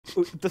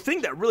the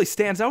thing that really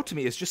stands out to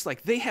me is just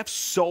like they have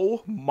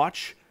so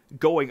much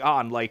going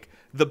on, like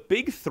the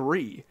big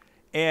three.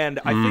 And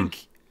I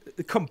think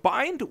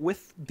combined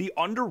with the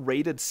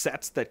underrated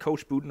sets that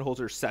Coach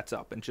Budenholzer sets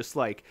up and just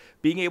like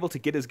being able to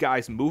get his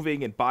guys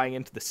moving and buying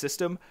into the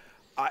system,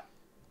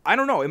 I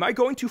don't know. Am I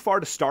going too far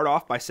to start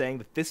off by saying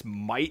that this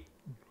might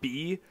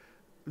be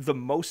the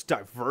most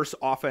diverse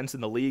offense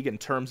in the league in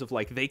terms of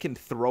like they can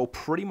throw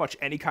pretty much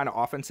any kind of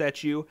offense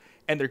at you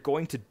and they're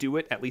going to do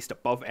it at least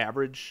above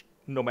average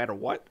no matter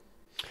what?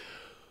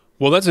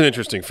 Well, that's an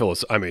interesting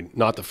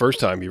not the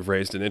first time you've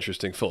raised an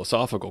interesting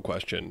philosophical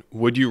question.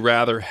 Would you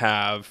rather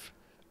have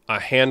a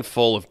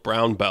handful of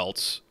brown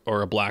belts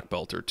or a black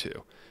belt or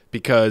two?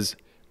 Because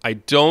I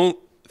don't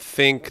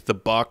think the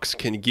Bucks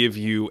can give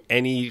you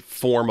any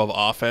form of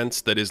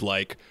offense that is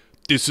like,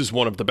 this is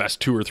one of the best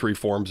 2 or 3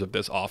 forms of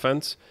this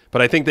offense.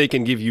 But I think they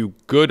can give you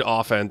good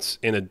offense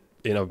in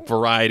a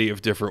variety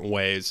of different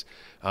ways.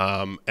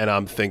 And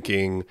I'm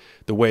thinking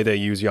the way they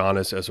use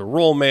Giannis as a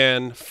roll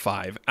man,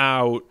 5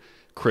 out,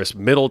 Khris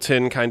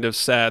Middleton kind of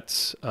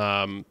sets.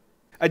 I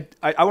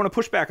want to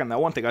push back on that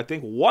one thing. I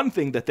think one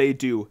thing that they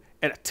do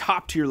at a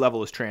top tier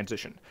level is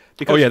transition.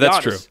 Because that's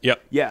true.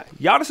 Yep. Yeah,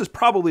 Giannis is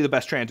probably the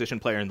best transition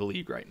player in the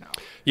league right now.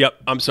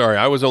 Yep. I'm sorry.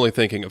 I was only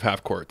thinking of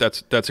half court.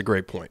 That's a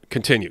great point.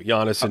 Continue.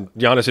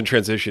 Giannis in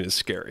transition is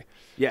scary.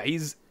 Yeah,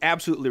 he's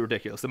absolutely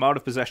ridiculous. The amount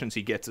of possessions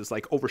he gets is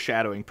like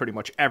overshadowing pretty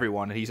much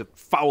everyone, and he's a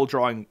foul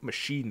drawing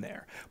machine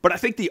there. But I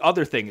think the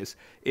other thing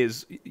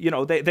is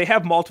they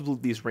have multiple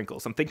of these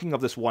wrinkles. I'm thinking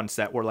of this one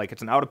set where like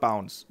it's an out of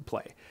bounds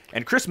play,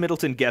 and Khris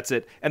Middleton gets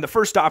it, and the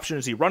first option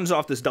is he runs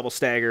off this double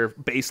stagger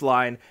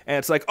baseline, and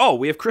it's like, oh,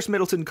 we have Khris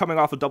Middleton coming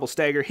off a double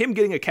stagger, him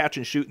getting a catch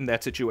and shoot in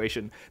that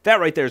situation. That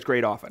right there is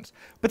great offense.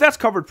 But that's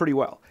covered pretty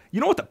well. You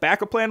know what the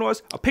backup plan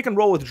was? A pick and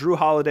roll with Jrue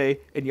Holiday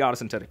and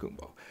Giannis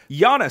Antetokounmpo.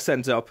 Giannis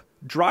ends up,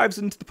 drives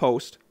into the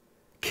post,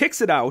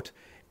 kicks it out,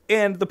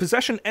 and the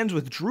possession ends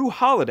with Jrue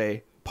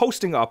Holiday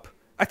posting up.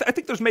 I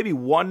think there's maybe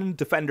one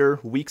defender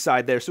weak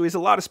side there, so he has a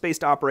lot of space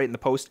to operate in the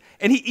post,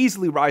 and he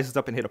easily rises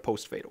up and hit a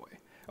post fadeaway.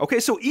 Okay,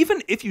 so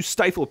even if you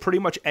stifle pretty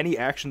much any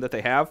action that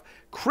they have,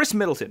 Khris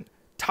Middleton,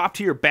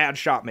 top-tier bad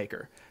shot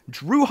maker.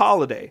 Jrue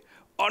Holiday,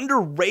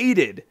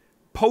 underrated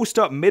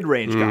post-up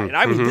mid-range guy. And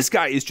I mean, this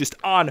guy is just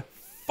on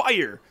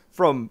fire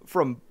from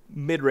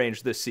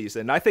mid-range this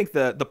season. I think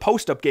the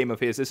post-up game of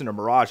his isn't a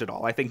mirage at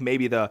all. I think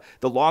maybe the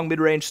long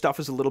mid-range stuff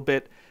is a little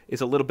bit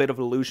of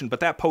an illusion, but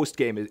that post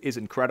game is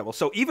incredible.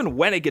 So even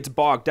when it gets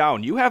bogged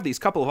down, you have these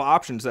couple of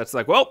options that's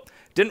like, well,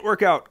 didn't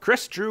work out.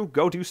 Khris, Jrue,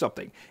 go do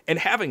something. And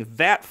having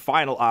that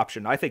final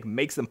option, I think,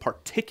 makes them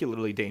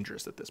particularly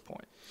dangerous at this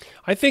point.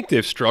 I think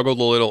they've struggled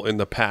a little in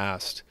the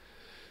past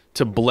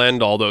to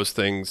blend all those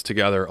things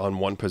together on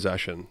one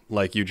possession,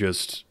 like you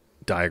just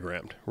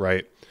diagrammed,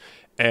 right?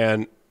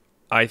 And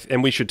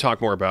we should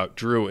talk more about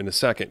Jrue in a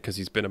second because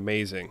he's been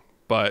amazing.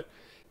 But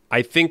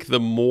I think the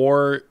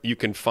more you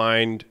can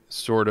find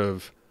sort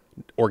of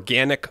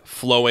organic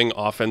flowing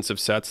offensive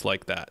sets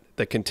like that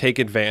can take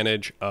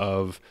advantage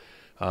of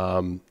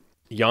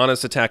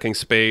Giannis attacking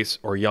space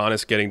or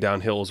Giannis getting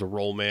downhill as a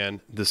roll man,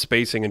 the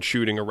spacing and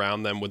shooting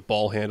around them with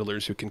ball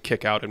handlers who can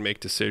kick out and make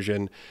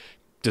decisions.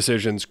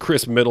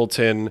 Khris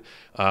Middleton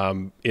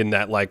in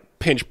that like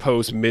pinch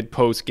post, mid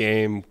post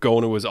game,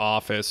 going to his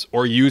office,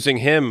 or using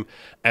him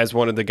as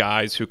one of the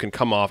guys who can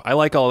come off. I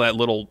like all that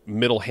little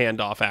middle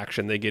handoff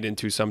action they get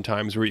into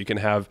sometimes where you can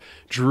have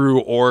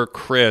Jrue or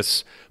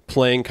Khris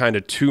playing kind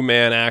of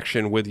 2-man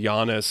action with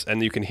Giannis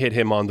and you can hit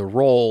him on the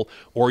roll,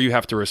 or you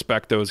have to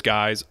respect those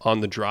guys on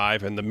the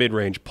drive and the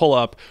mid-range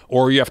pull-up,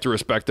 or you have to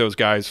respect those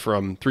guys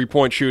from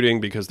three-point shooting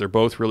because they're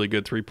both really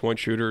good three-point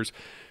shooters.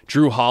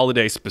 Jrue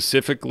Holiday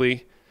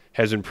specifically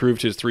has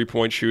improved his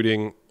three-point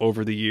shooting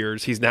over the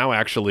years. He's now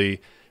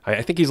actually,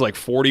 I think he's like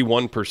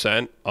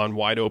 41% on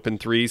wide-open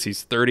threes.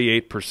 He's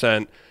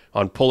 38%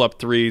 on pull-up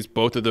threes.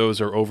 Both of those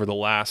are over the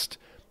last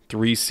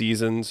 3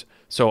 seasons.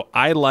 So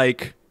I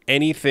like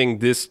anything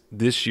this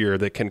year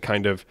that can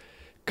kind of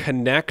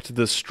connect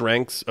the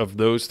strengths of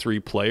those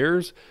 3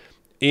 players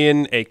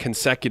in a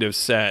consecutive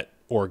set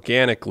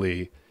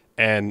organically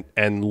and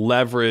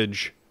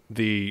leverage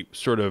the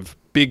sort of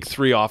big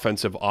 3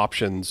 offensive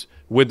options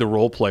with the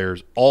role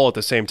players all at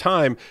the same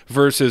time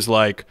versus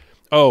like,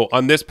 oh,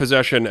 on this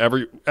possession,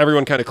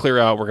 everyone kind of clear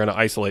out. We're going to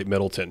isolate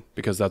Middleton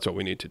because that's what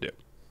we need to do.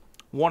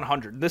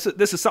 100. This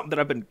is something that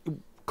I've been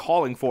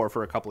calling for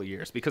a couple of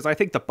years because I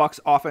think the Bucks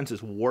offense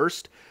is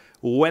worst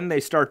when they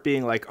start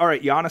being like, all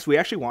right, Giannis, we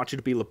actually want you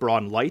to be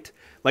LeBron light.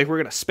 Like, we're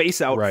going to space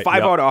out, right,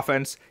 5-out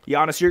offense.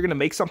 Giannis, you're going to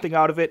make something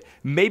out of it.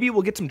 Maybe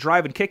we'll get some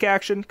drive and kick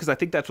action because I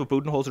think that's what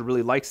Budenholzer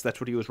really likes. That's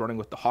what he was running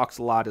with the Hawks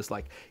a lot is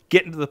like,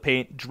 get into the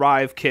paint,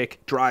 drive, kick,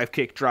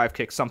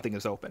 something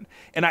is open.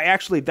 And I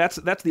actually, that's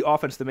the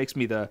offense that makes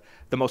me the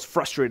most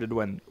frustrated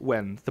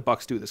when the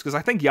Bucks do this because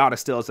I think Giannis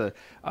still has a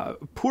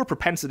poor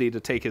propensity to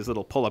take his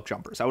little pull-up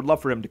jumpers. I would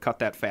love for him to cut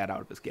that fat out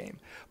of his game.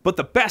 But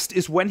the best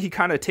is when he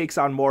kind of takes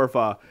on more of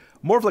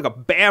like a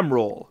Bam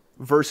role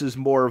versus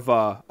more of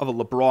a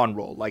LeBron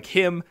role. Like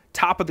him,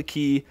 top of the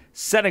key,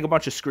 setting a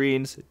bunch of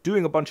screens,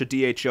 doing a bunch of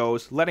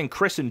DHOs, letting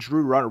Khris and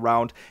Jrue run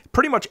around.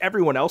 Pretty much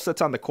everyone else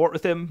that's on the court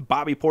with him,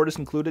 Bobby Portis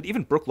included,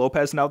 even Brook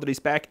Lopez now that he's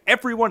back,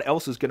 everyone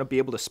else is going to be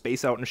able to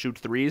space out and shoot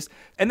threes.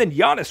 And then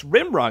Giannis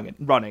rim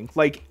running.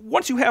 Like,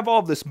 once you have all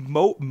of this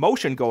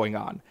motion going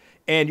on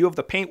and you have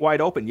the paint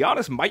wide open,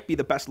 Giannis might be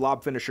the best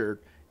lob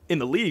finisher in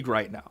the league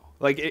right now.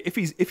 Like, if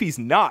he's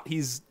not,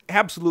 he's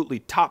absolutely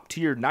top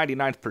tier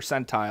 99th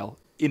percentile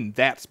in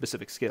that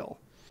specific skill.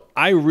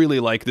 I really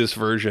like this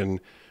version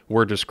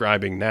we're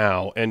describing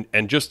now.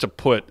 And just to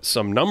put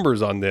some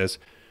numbers on this,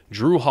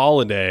 Jrue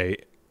Holiday,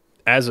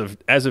 as of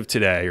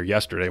today or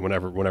yesterday,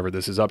 whenever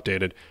this is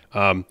updated,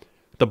 the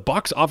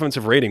Bucks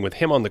offensive rating with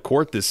him on the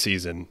court this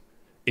season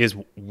is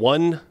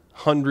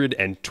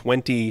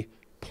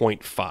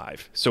 120.5.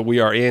 So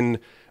we are in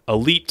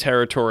elite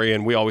territory,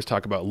 and we always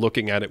talk about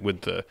looking at it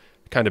with the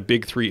kind of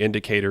big three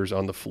indicators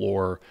on the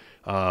floor.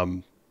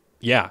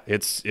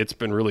 It's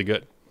been really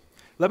good.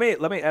 Let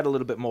me add a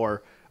little bit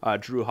more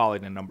Jrue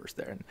Holiday numbers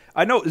there. And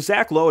I know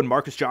Zach Lowe and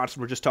Marcus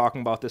Johnson were just talking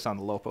about this on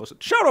the Low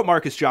Post. Shout out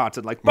Marcus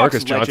Johnson, like Bucks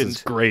Marcus legend.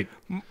 Johnson's great.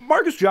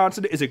 Marcus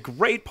Johnson is a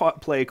great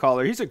play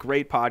caller. He's a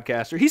great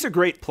podcaster. He's a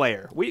great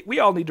player. We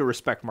all need to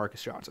respect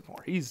Marcus Johnson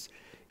more.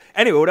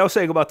 Anyway, what I was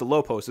saying about the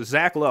Low Post is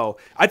Zach Lowe,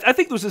 I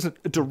think this is a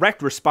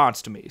direct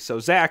response to me. So,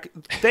 Zach,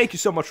 thank you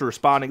so much for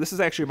responding. This is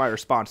actually my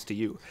response to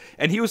you.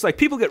 And he was like,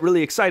 people get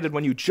really excited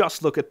when you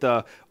just look at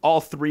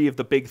all three of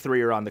the big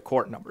three are on the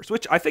court numbers,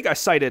 which I think I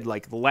cited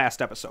like the last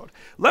episode.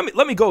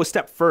 Let me go a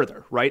step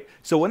further, right?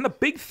 So when the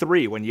big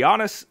three, when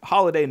Giannis,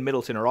 Holiday, and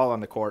Middleton are all on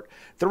the court,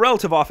 the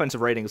relative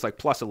offensive rating is like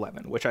plus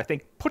 11, which I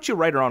think puts you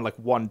right around like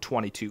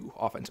 122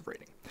 offensive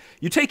rating.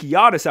 You take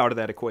Giannis out of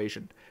that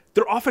equation,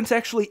 their offense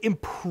actually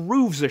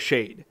improves a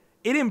shade.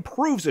 It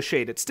improves a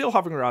shade. It's still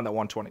hovering around that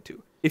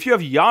 122. If you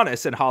have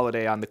Giannis and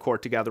Holiday on the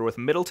court together with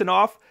Middleton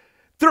off,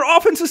 their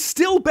offense is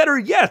still better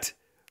yet,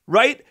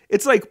 right?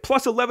 It's like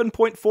plus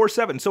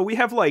 11.47. So we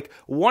have like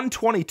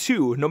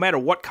 122 no matter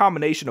what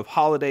combination of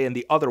Holiday and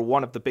the other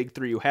one of the big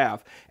three you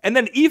have. And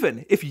then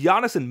even if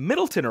Giannis and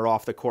Middleton are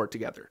off the court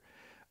together,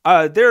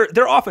 their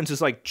offense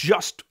is like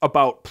just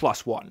about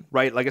plus one,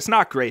 right? Like it's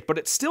not great, but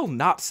it's still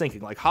not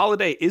sinking. Like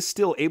Holiday is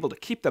still able to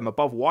keep them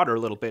above water a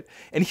little bit.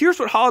 And here's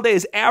what Holiday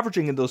is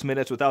averaging in those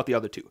minutes without the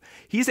other two.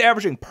 He's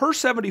averaging per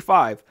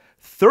 75,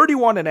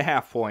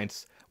 31.5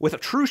 points with a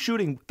true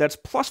shooting that's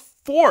plus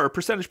 4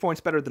 percentage points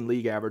better than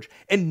league average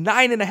and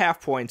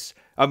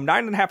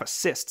 9.5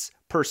 assists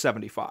per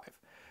 75.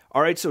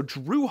 All right. So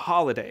Jrue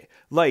Holiday,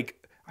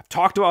 like I've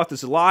talked about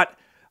this a lot.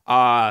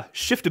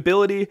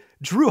 Shiftability.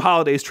 Jrue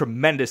Holiday is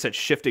tremendous at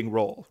shifting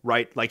role,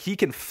 right? Like he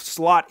can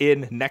slot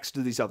in next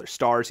to these other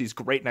stars. He's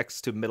great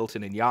next to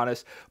Middleton and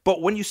Giannis.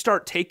 But when you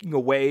start taking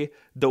away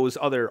those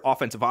other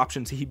offensive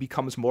options, he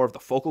becomes more of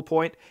the focal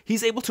point.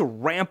 He's able to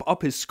ramp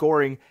up his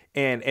scoring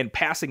and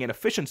passing and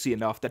efficiency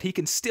enough that he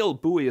can still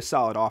buoy a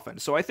solid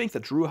offense. So I think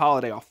that Jrue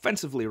Holiday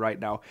offensively right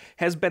now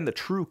has been the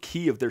true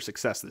key of their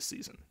success this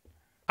season.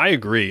 I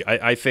agree.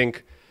 I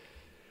think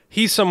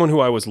he's someone who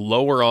I was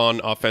lower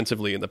on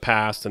offensively in the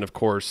past, and of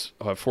course,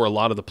 for a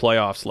lot of the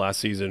playoffs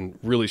last season,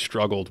 really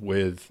struggled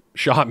with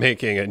shot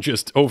making and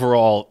just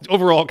overall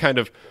kind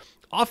of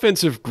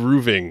offensive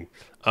grooving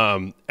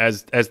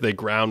as they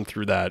ground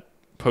through that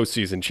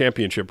postseason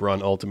championship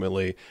run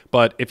ultimately.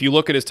 But if you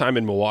look at his time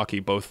in Milwaukee,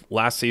 both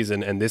last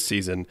season and this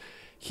season,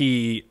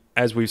 he,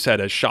 as we've said,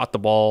 has shot the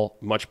ball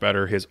much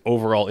better. His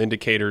overall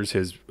indicators,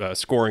 his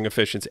scoring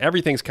efficiency,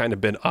 everything's kind of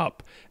been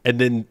up. And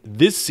then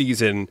this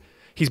season,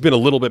 he's been a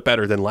little bit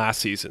better than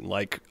last season.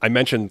 Like I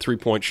mentioned,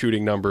 three-point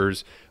shooting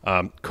numbers.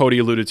 Cody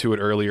alluded to it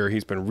earlier.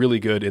 He's been really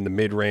good in the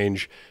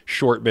mid-range,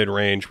 short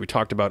mid-range. We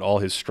talked about all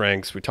his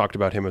strengths. We talked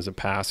about him as a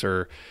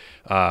passer.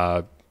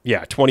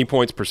 20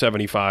 points per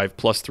 75,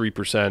 plus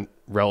 3%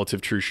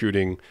 relative true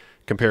shooting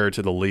compared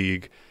to the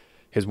league.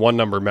 His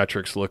one-number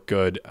metrics look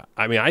good.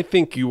 I mean, I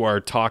think you are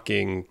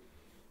talking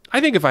 –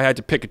 I think if I had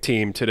to pick a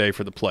team today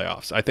for the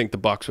playoffs, I think the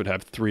Bucks would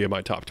have 3 of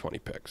my top 20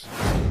 picks.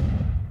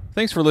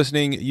 Thanks for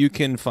listening. You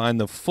can find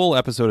the full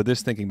episode of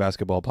this Thinking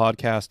Basketball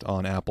podcast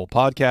on Apple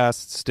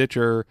Podcasts,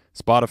 Stitcher,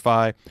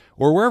 Spotify,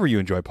 or wherever you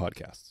enjoy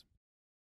podcasts.